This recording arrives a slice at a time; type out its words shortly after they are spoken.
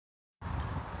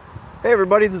Hey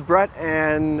everybody, this is Brett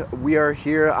and we are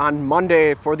here on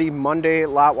Monday for the Monday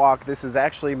lot walk. This is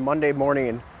actually Monday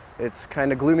morning. It's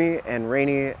kind of gloomy and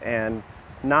rainy and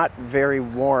not very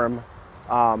warm.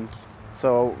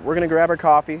 So we're gonna grab our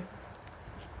coffee.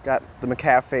 Got the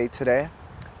McCafe today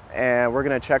and we're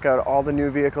gonna check out all the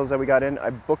new vehicles that we got in. I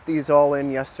booked these all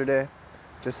in yesterday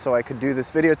just so I could do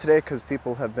this video today because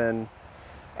people have been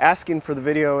asking for the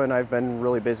video and I've been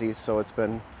really busy, so it's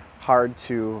been hard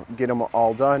to get them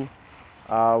all done.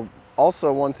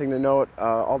 Also, one thing to note,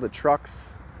 all the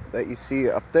trucks that you see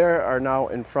up there are now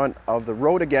in front of the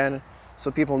road again, so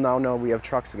people now know we have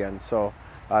trucks again. So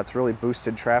it's really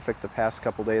boosted traffic the past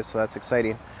couple days, so that's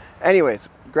exciting. Anyways,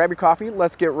 grab your coffee,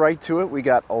 let's get right to it. We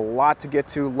got a lot to get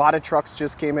to. A lot of trucks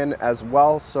just came in as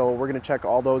well, so we're gonna check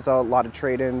all those out. A lot of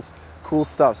trade-ins, cool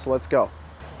stuff, so let's go.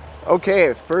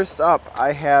 Okay, first up,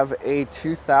 I have a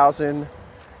 2000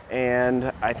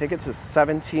 and I think it's a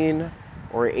 17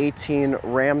 or 18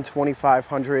 Ram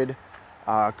 2500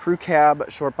 crew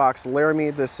cab short box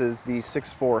LARAMIE. This is the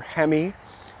 6.4 HEMI.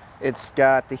 It's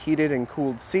got the heated and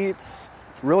cooled seats,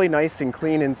 really nice and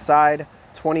clean inside,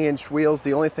 20-inch wheels.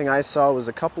 The only thing I saw was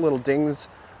a couple little dings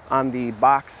on the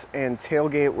box and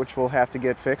tailgate, which we'll have to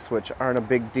get fixed, which aren't a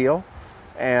big deal.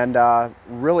 And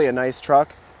really a nice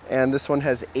truck. And this one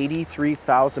has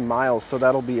 83,000 miles, so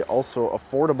that'll be also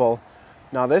affordable.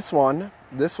 Now this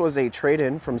was a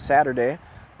trade-in from Saturday.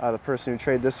 The person who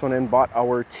traded this one in bought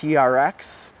our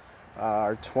TRX,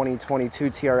 our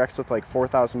 2022 TRX with like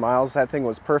 4,000 miles. That thing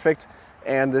was perfect,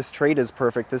 and this trade is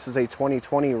perfect. This is a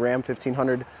 2020 Ram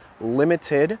 1500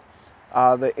 Limited.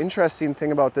 The interesting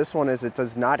thing about this one is it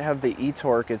does not have the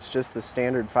e-torque. It's just the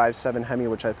standard 5.7 HEMI,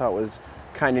 which I thought was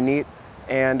kind of neat.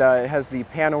 And it has the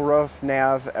panel roof,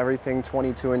 nav, everything,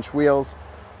 22-inch wheels,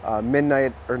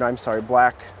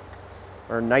 black,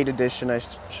 or night edition, I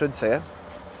should say.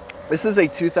 This is a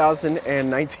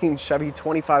 2019 Chevy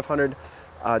 2500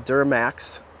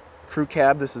 DURAMAX crew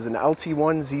cab. This is an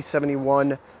LT1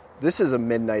 Z71. This is a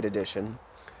midnight edition.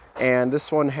 And this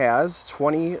one has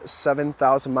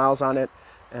 27,000 miles on it.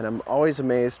 And I'm always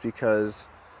amazed because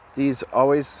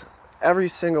every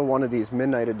single one of these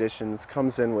midnight editions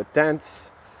comes in with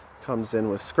dents, comes in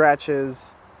with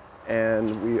scratches,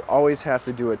 and we always have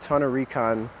to do a ton of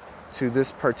recon to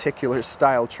this particular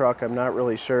style truck. I'm not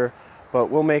really sure, but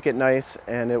we'll make it nice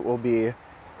and it will be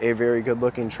a very good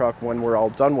looking truck when we're all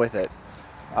done with it.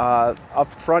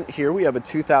 Up front here we have a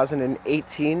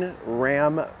 2018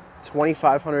 Ram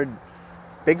 2500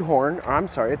 Bighorn, or I'm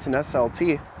sorry, it's an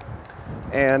SLT,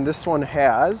 and this one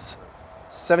has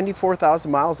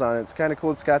 74,000 miles on it. It's kind of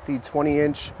cool. It's got the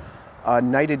 20-inch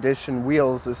night edition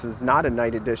wheels. This is not a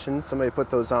night edition, somebody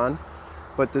put those on,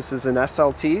 but this is an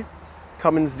SLT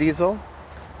Cummins diesel,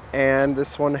 and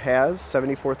this one has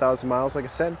 74,000 miles, like I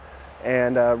said,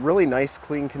 and really nice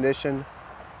clean condition,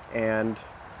 and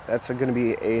that's going to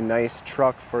be a nice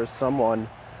truck for someone.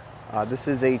 This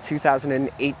is a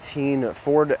 2018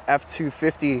 Ford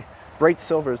F-250. Bright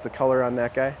silver is the color on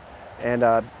that guy. And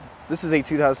this is a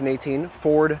 2018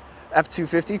 Ford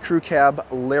F-250 crew cab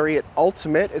LARIAT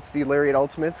Ultimate. It's the LARIAT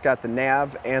Ultimate. It's got the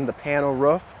nav and the panel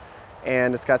roof,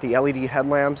 and it's got the LED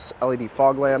headlamps, LED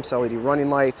fog lamps, LED running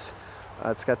lights.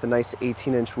 It's got the nice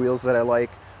 18-inch wheels that I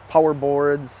like, power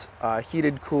boards,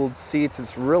 heated, cooled seats.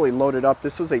 It's really loaded up.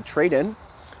 This was a trade-in,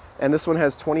 and this one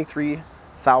has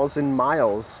 23,000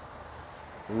 miles.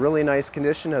 Really nice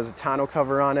condition, has a tonneau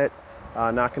cover on it.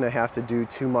 Not going to have to do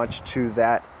too much to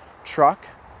that truck.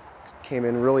 Came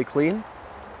in really clean.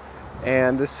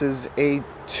 And this is a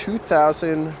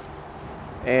 2000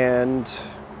 and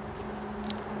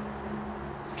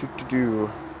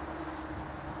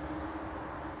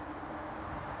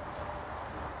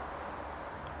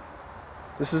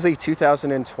this is a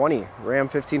 2020 Ram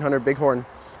 1500 Bighorn,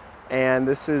 and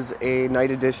this is a night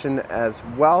edition as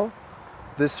well.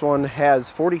 This one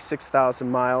has 46,000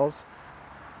 miles.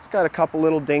 It's got a couple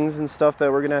little dings and stuff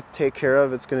that we're gonna have to take care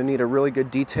of. It's gonna need a really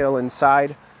good detail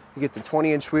inside. You get the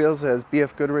 20-inch wheels. It has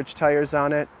BF Goodrich tires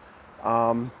on it.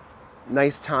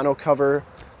 Nice tonneau cover.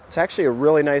 It's actually a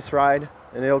really nice ride,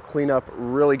 and it'll clean up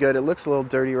really good. It looks a little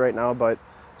dirty right now, but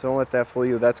don't let that fool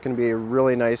you. That's going to be a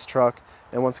really nice truck.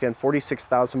 And once again,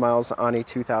 46,000 miles on a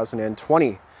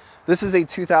 2020. This is a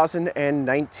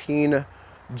 2019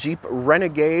 Jeep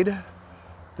Renegade.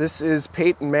 This is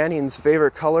Peyton Manning's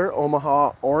favorite color,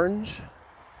 Omaha orange.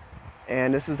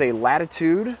 And this is a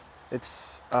Latitude.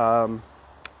 It's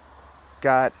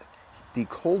got the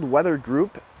cold weather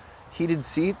group, heated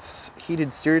seats,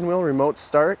 heated steering wheel, remote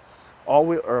start,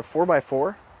 all-wheel, or a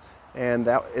 4x4, and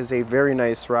that is a very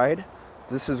nice ride.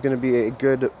 This is going to be a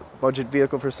good budget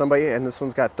vehicle for somebody, and this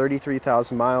one's got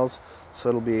 33,000 miles, so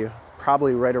it'll be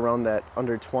probably right around that,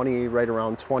 under 20, right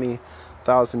around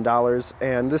 $20,000.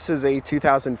 And this is a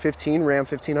 2015 Ram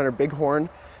 1500 Bighorn,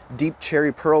 deep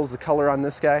cherry pearls, the color on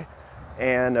this guy,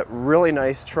 and really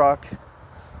nice truck.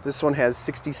 This one has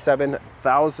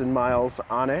 67,000 miles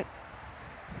on it,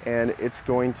 and it's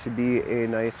going to be a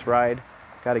nice ride.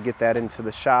 Got to get that into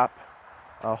the shop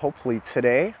hopefully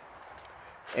today.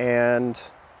 And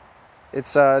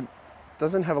it's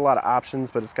doesn't have a lot of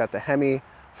options, but it's got the HEMI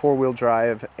 4-wheel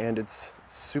drive, and it's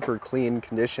super clean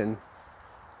condition.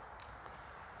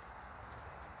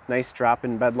 Nice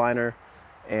drop-in bed liner,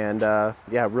 and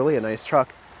yeah, really a nice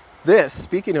truck. This,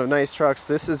 speaking of nice trucks,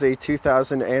 this is a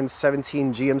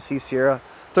 2017 GMC Sierra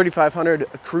 3500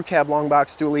 crew cab long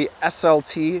box dually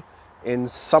SLT in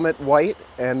Summit White,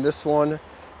 and this one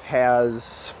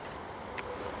has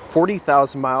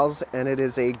 40,000 miles, and it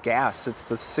is a gas. It's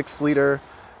the 6-liter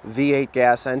V8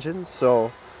 gas engine.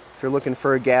 So if you're looking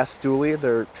for a gas dually,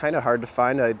 they're kind of hard to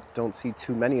find. I don't see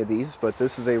too many of these, but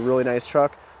this is a really nice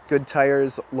truck. Good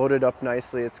tires, loaded up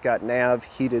nicely. It's got nav,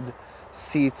 heated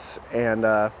seats, and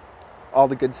all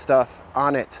the good stuff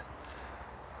on it.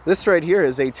 This right here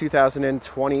is a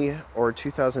 2020 or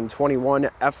 2021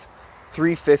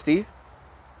 F350.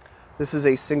 This is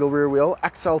a single rear wheel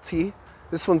XLT.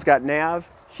 This one's got nav,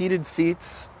 heated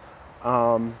seats,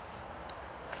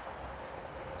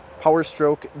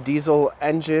 POWERSTROKE diesel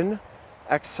engine,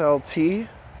 XLT.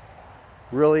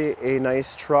 Really a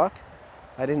nice truck.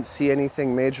 I didn't see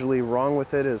anything majorly wrong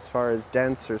with it as far as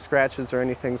dents or scratches or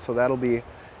anything, so that'll be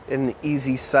an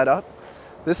easy setup.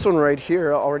 This one right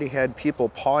here, already had people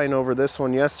pawing over this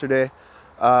one yesterday.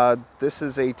 This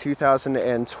is a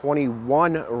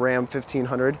 2021 Ram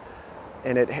 1500,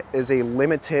 and it is a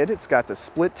limited. It's got the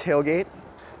split tailgate,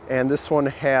 and this one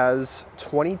has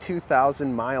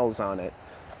 22,000 miles on it.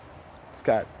 It's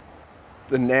got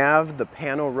the nav, the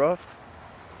pano roof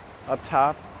up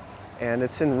top, and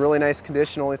it's in really nice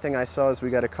condition. Only thing I saw is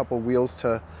we got a couple wheels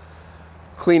to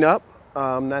clean up.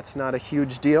 That's not a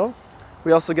huge deal.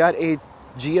 We also got a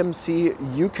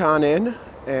GMC Yukon in,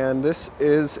 and this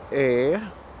is a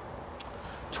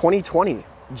 2020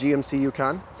 GMC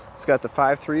Yukon. It's got the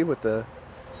 5.3 with the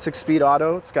 6-speed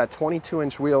auto. It's got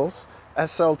 22-inch wheels.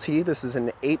 SLT, this is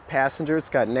an 8-passenger. It's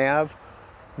got nav,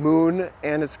 moon,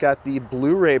 and it's got the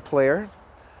Blu-ray player.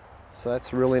 So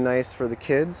that's really nice for the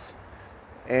kids.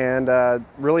 And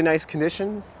really nice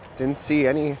condition. Didn't see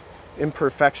any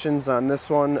imperfections on this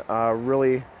one.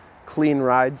 Really clean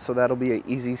ride, so that'll be an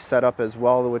easy setup as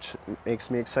well, which makes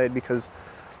me excited because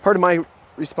part of my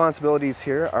responsibilities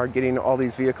here are getting all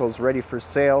these vehicles ready for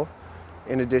sale,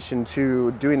 in addition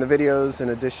to doing the videos, in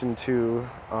addition to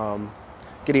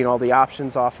getting all the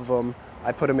options off of them.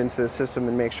 I put them into the system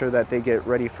and make sure that they get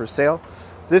ready for sale.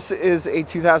 This is a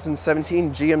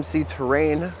 2017 GMC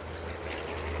Terrain.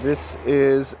 This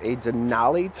is a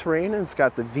Denali Terrain, and it's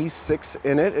got the V6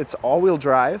 in it. It's all-wheel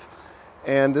drive,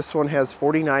 and this one has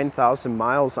 49,000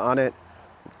 miles on it.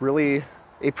 Really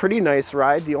a pretty nice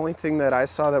ride. The only thing that I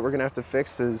saw that we're gonna have to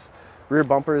fix is rear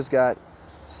bumper's got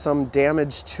some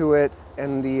damage to it,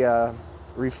 and the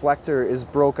reflector is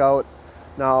broke out.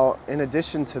 Now, in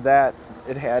addition to that,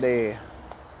 it had a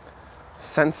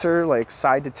sensor, like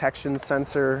side detection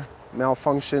sensor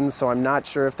malfunction, so I'm not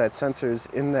sure if that sensor is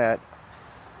in that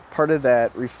part of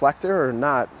that reflector or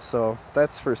not, so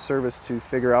that's for service to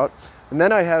figure out. And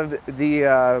then I have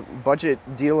the budget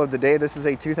deal of the day. This is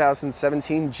a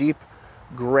 2017 Jeep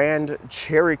Grand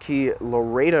Cherokee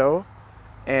Laredo,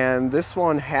 and this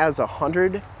one has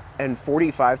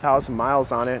 145,000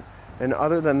 miles on it. And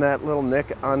other than that little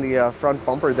nick on the front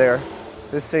bumper there,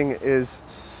 this thing is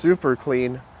super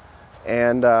clean.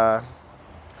 And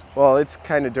well, it's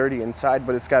kind of dirty inside,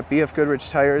 but it's got BF Goodrich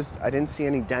tires. I didn't see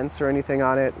any dents or anything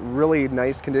on it. Really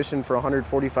nice condition for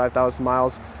 145,000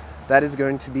 miles. That is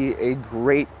going to be a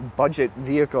great budget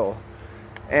vehicle.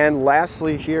 And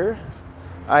lastly here,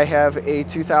 I have a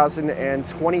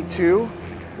 2022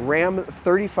 Ram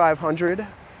 3500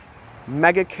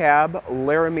 Mega Cab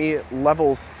Laramie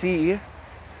Level C.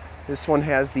 This one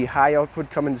has the high output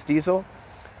Cummins diesel,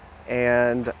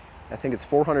 and I think it's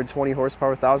 420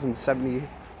 horsepower,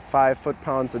 1,075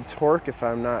 foot-pounds of torque, if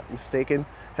I'm not mistaken.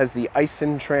 Has the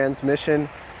Ison transmission,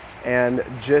 and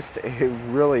just a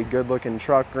really good-looking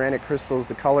truck. Granite crystals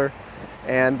the color,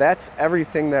 and that's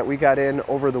everything that we got in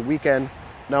over the weekend.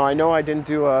 Now, I know I didn't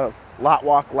do a lot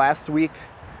walk last week,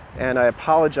 and I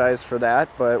apologize for that,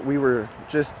 but we were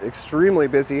just extremely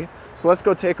busy. So let's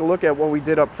go take a look at what we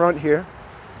did up front here.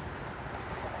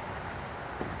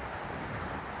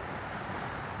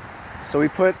 So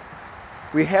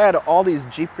we had all these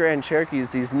Jeep Grand Cherokees,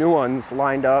 these new ones,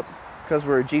 lined up because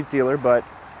we're a Jeep dealer, but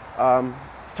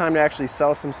it's time to actually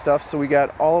sell some stuff. So we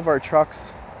got all of our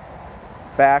trucks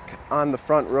back on the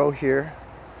front row here,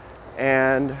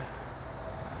 and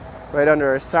right under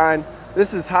our sign,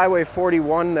 this is Highway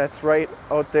 41 that's right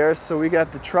out there. So we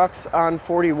got the trucks on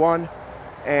 41,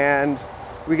 and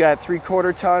we got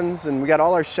 3/4 tons, and we got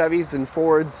all our Chevys and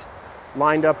Fords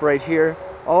lined up right here.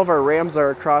 All of our Rams are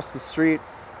across the street,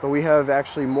 but we have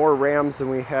actually more Rams than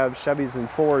we have Chevys and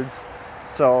Fords.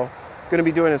 So I'm going to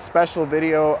be doing a special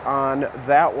video on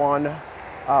that one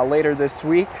later this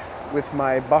week with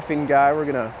my buffing guy. We're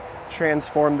going to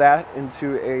transform that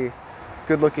into a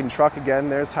good looking truck again.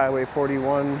 There's Highway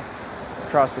 41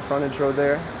 across the frontage road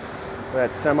there.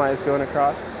 That semi is going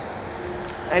across.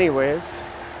 Anyways,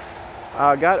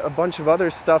 got a bunch of other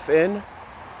stuff in,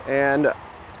 and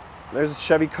there's a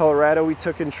Chevy Colorado we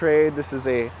took in trade. This is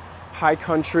a High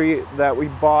Country that we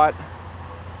bought.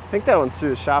 I think that one's through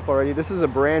the shop already. This is a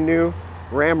brand new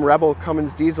Ram Rebel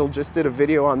Cummins diesel. Just did a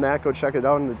video on that. Go check it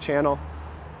out on the channel.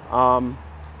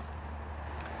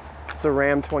 It's a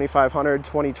Ram 2500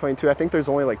 2022. I think there's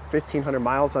only like 1,500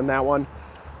 miles on that one.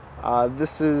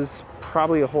 This is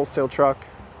probably a wholesale truck.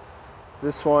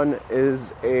 This one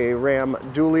is a Ram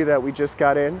dually that we just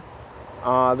got in.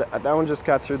 That one just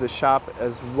got through the shop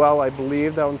as well, I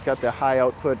believe. That one's got the high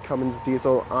output Cummins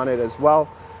diesel on it as well.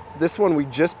 This one we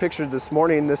just pictured this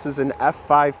morning. This is an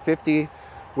F550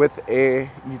 with a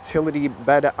utility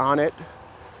bed on it.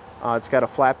 It's got a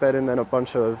flatbed and then a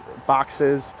bunch of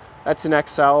boxes. That's an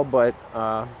XL, but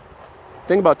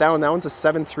thing about that one's a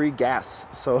 7.3 gas.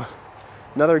 So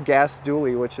another gas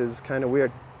dually, which is kind of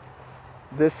weird.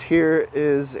 This here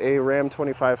is a Ram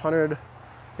 2500. I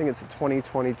think it's a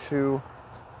 2022.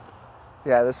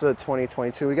 Yeah, this is a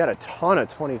 2022. We got a ton of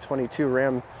 2022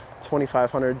 Ram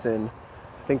 2500s, and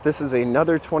I think this is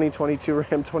another 2022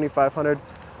 Ram 2500.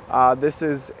 This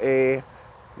is a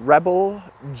Rebel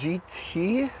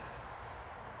GT.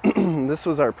 This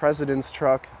was our president's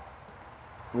truck.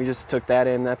 We just took that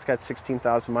in. That's got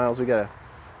 16,000 miles. We got to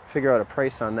figure out a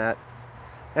price on that.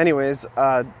 Anyways,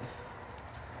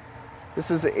 this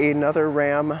is another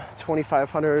Ram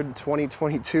 2500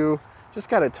 2022. Just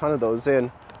got a ton of those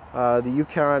in. The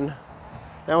Yukon,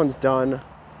 that one's done.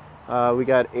 We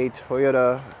got a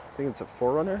Toyota, I think it's a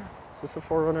 4Runner. Is this a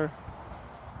 4Runner?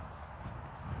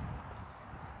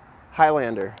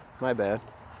 Highlander, my bad.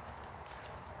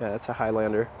 Yeah, that's a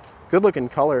Highlander. Good looking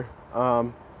color.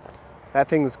 That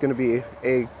thing's gonna be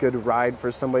a good ride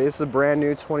for somebody. This is a brand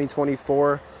new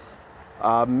 2024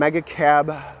 Mega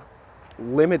Cab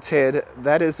Limited.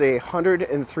 That is a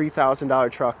 $103,000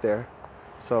 truck there.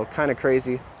 So kind of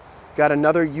crazy. Got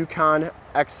another Yukon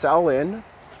XL in,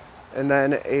 and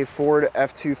then a Ford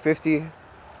F-250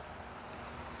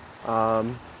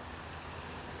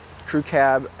 Crew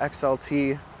Cab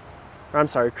XLT, or I'm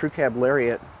sorry, Crew Cab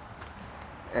Lariat,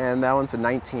 and that one's a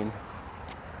 19.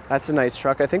 That's a nice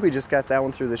truck. I think we just got that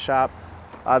one through the shop.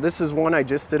 This is one I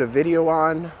just did a video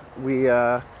on. We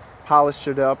polished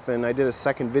it up, and I did a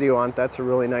second video on it. That's a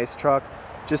really nice truck.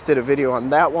 Just did a video on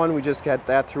that one. We just got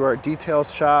that through our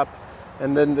details shop.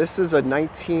 And then this is a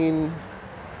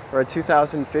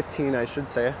 2015, I should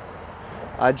say,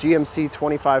 GMC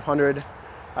 2500.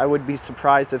 I would be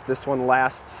surprised if this one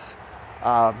lasts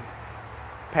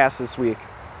past this week.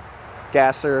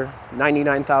 Gasser,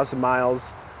 99,000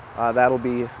 miles. That'll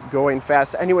be going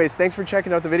fast. Anyways, thanks for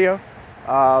checking out the video.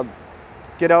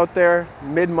 Get out there.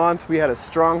 Mid-month, we had a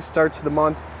strong start to the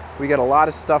month. We got a lot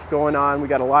of stuff going on. We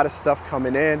got a lot of stuff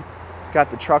coming in.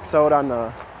 Got the trucks out on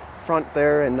the front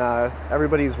there, and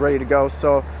everybody's ready to go.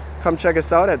 So come check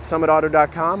us out at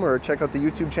summitauto.com, or check out the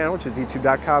YouTube channel, which is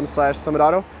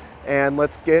youtube.com/summitauto. And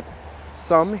let's get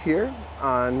some here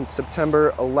on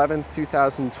September 11th,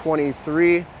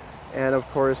 2023. And of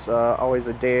course, always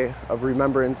a day of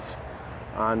remembrance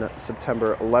on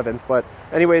September 11th. But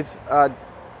anyways,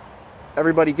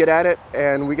 everybody get at it,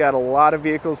 and we got a lot of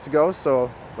vehicles to go, so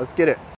let's get it.